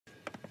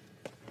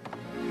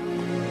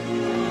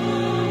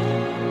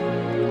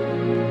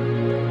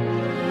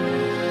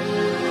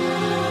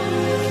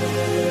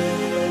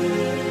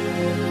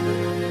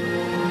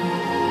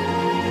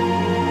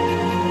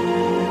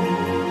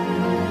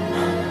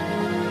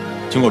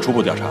经过初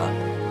步调查，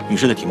女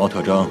士的体貌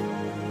特征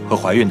和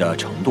怀孕的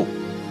程度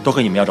都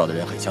和你们要找的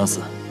人很相似，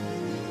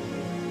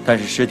但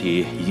是尸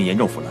体已经严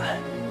重腐烂，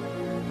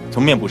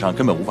从面部上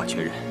根本无法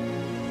确认。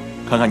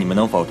看看你们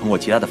能否通过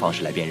其他的方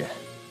式来辨认，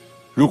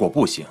如果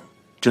不行，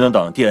只能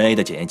等 DNA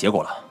的检验结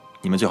果了。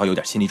你们最好有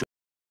点心理准备。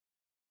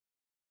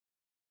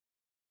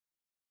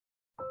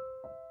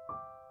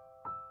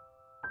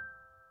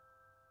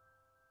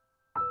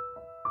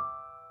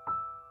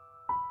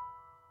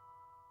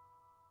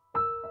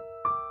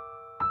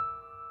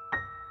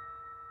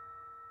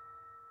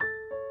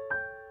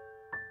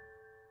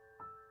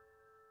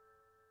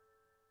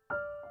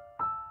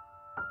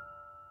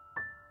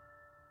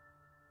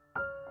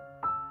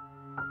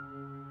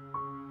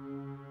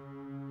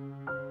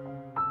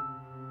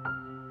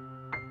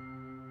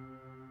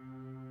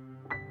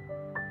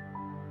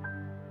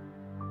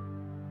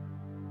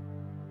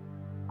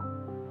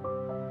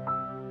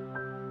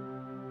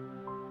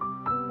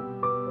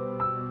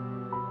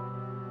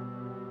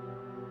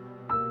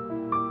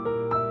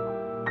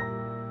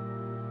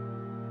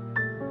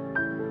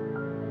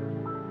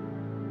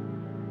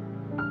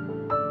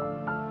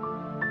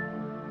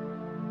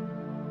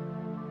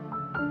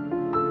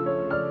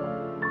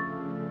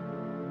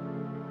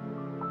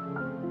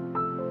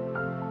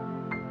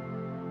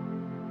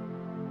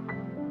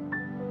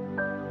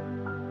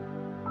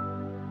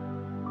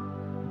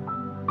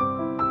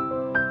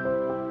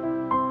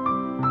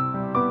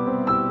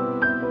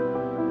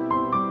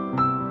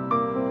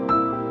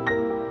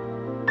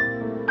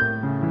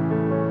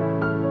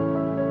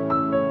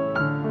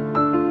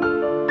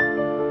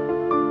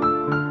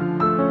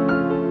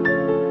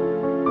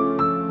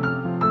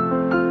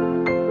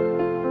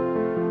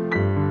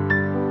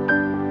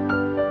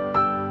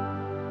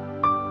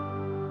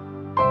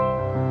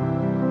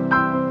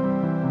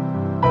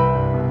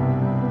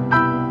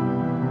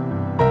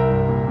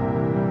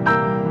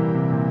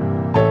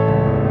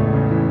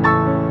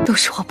 都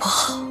是我不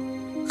好，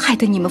害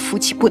得你们夫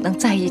妻不能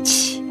在一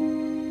起。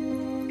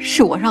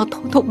是我让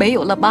彤彤没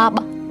有了妈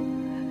妈。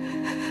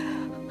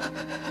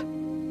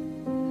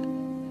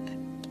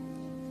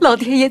老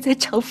天爷在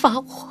惩罚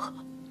我。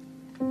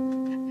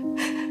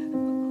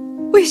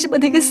为什么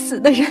那个死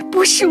的人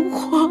不是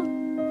我？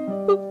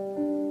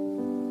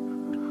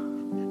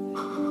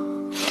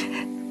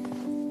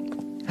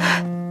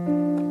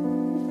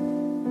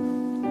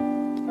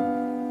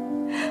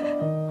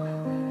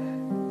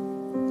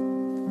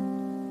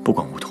不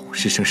管梧桐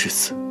是生是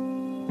死，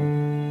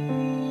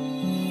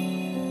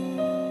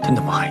他那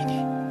么爱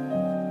你。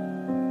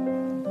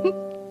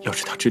要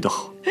是他知道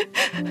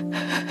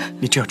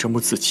你这样折磨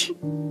自己，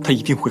他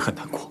一定会很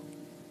难过。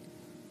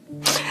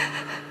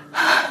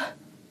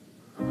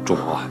仲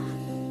谋啊，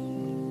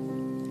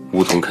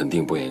梧桐肯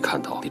定不愿意看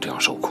到你这样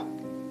受苦，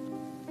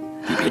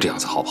你别这样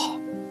子好不好？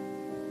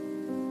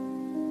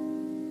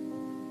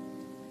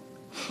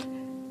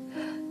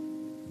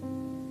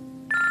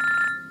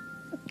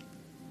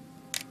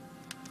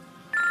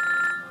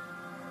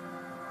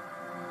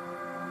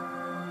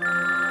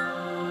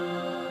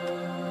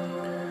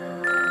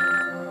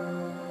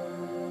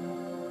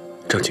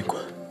张警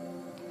官，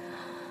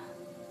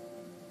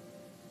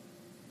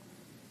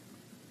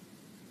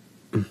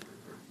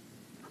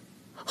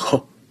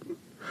好，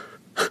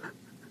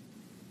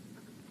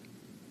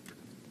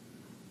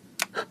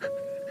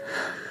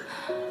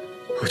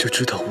我就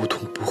知道梧桐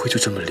不会就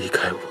这么离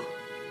开我。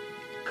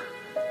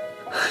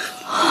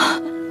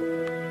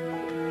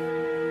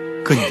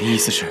哥，你的意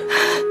思是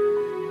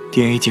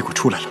DNA 结果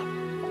出来了，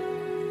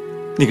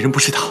那个人不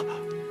是他？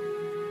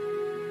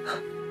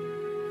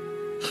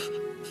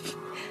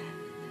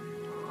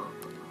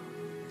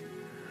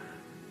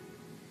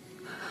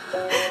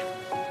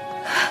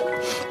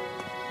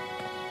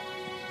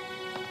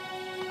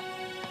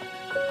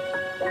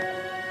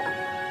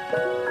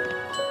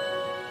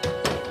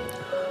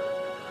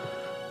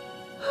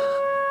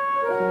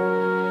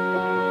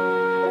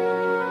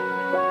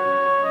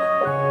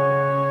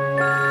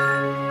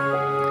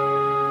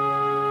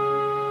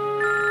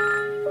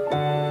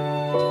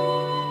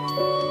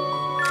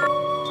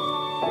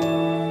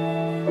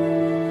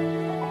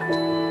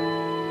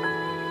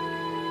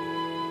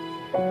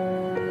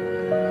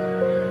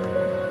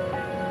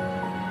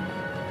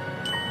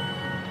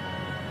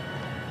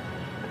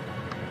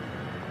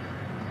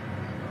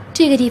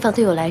这个地方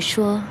对我来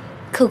说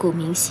刻骨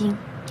铭心，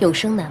永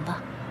生难忘。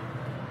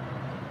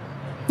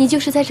你就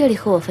是在这里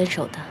和我分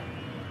手的。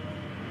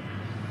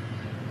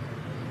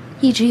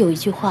一直有一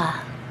句话，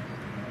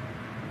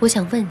我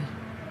想问你：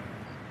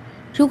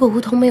如果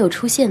梧桐没有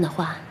出现的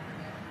话，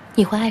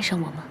你会爱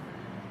上我吗？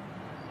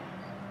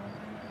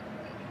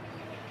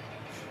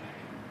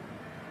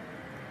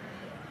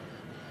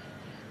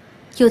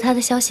有他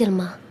的消息了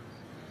吗？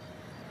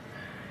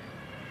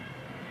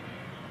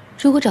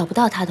如果找不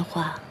到他的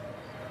话，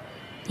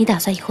你打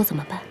算以后怎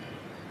么办？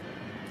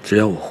只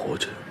要我活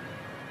着，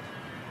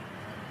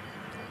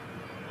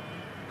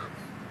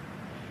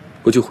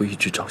我就会一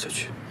直找下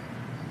去。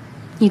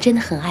你真的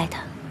很爱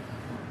他。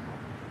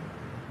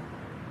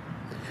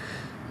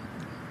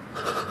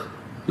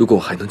如果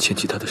我还能牵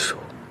起他的手，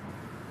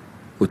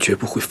我绝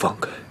不会放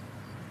开，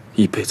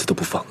一辈子都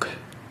不放开。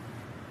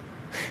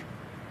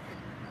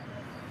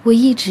我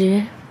一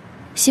直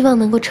希望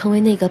能够成为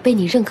那个被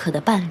你认可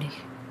的伴侣，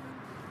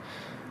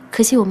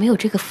可惜我没有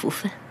这个福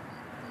分。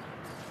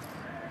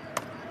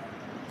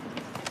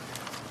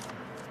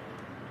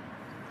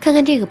看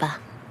看这个吧，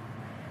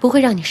不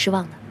会让你失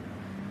望的。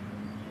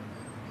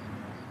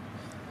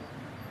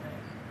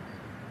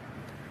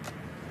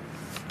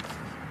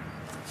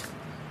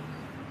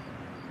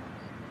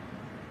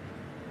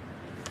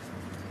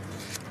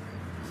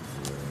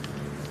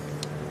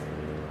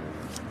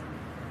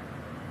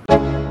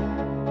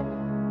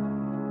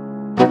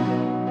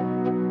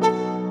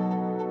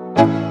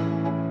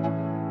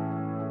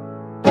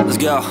 Let's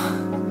go,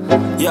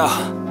 yo.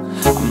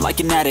 I'm like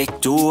an addict,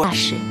 do 大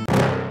事。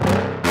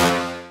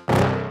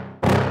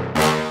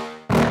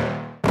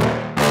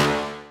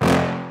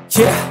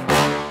 Yeah.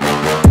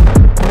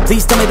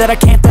 Please tell me that I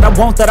can't, that I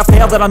won't, that I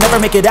fail, that I'll never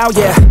make it out,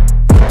 yeah.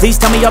 Please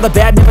tell me all the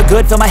bad, never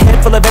good, fill my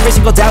head full of every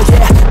single doubt,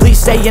 yeah. Please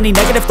say any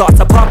negative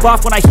thoughts, I pop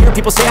off when I hear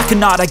people say I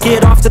cannot. I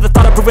get off to the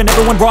thought of proving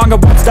everyone wrong, I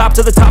won't stop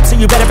to the top, so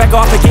you better back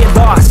off and get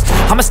lost.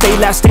 I'ma stay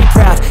loud, stay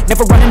proud,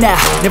 never running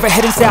out, never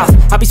heading south.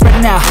 I'll be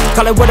spreading out,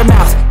 call it word of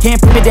mouth, can't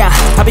put me down,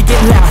 I'll be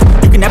getting loud.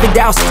 You can have it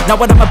douse, not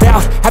what I'm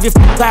about, have your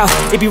cloud,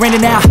 it be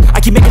raining now.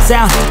 I keep making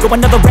sound, go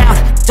another round,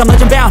 I'm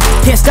legend bound,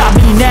 can't stop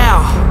me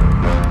now.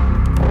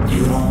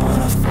 You don't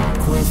wanna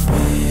fuck with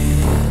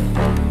me,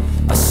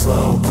 a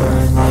slow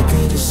burn like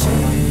a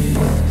disease.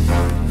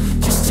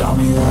 Just tell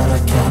me that I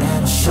can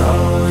and I'll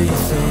show you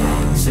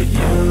things that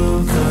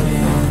you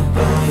couldn't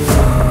believe.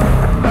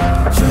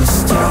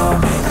 Just tell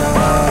me that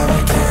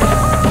I can.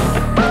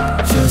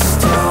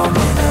 Just tell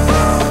me that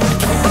I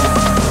can.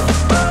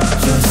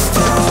 Just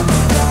tell me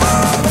that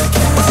I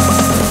can.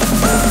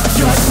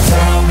 Just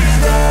tell me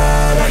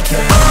that I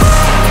can.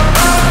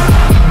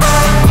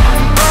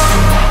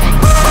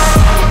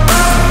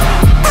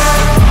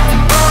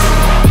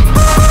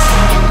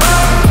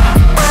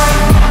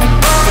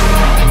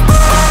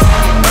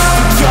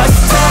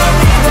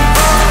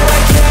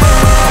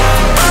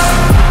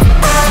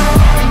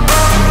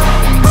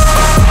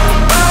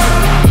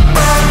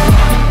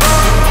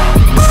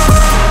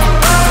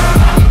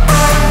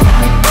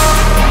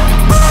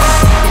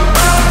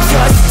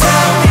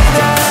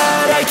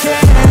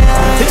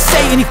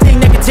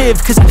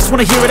 Cause I just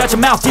wanna hear it out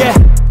your mouth, yeah.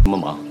 这么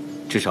忙，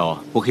至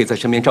少我可以在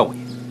身边照顾你。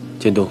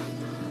建东，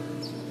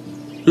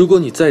如果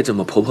你再这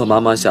么婆婆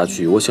妈妈下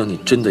去，我想你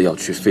真的要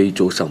去非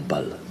洲上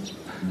班了。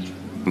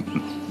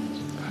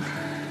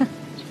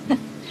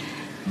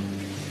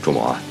仲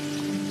谋啊，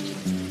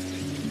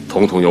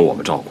统统由我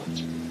们照顾，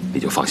你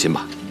就放心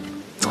吧。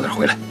早点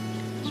回来。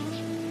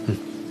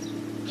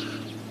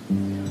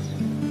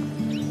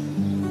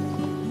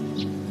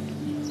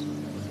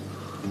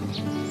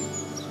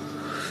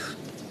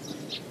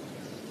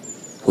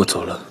我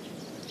走了。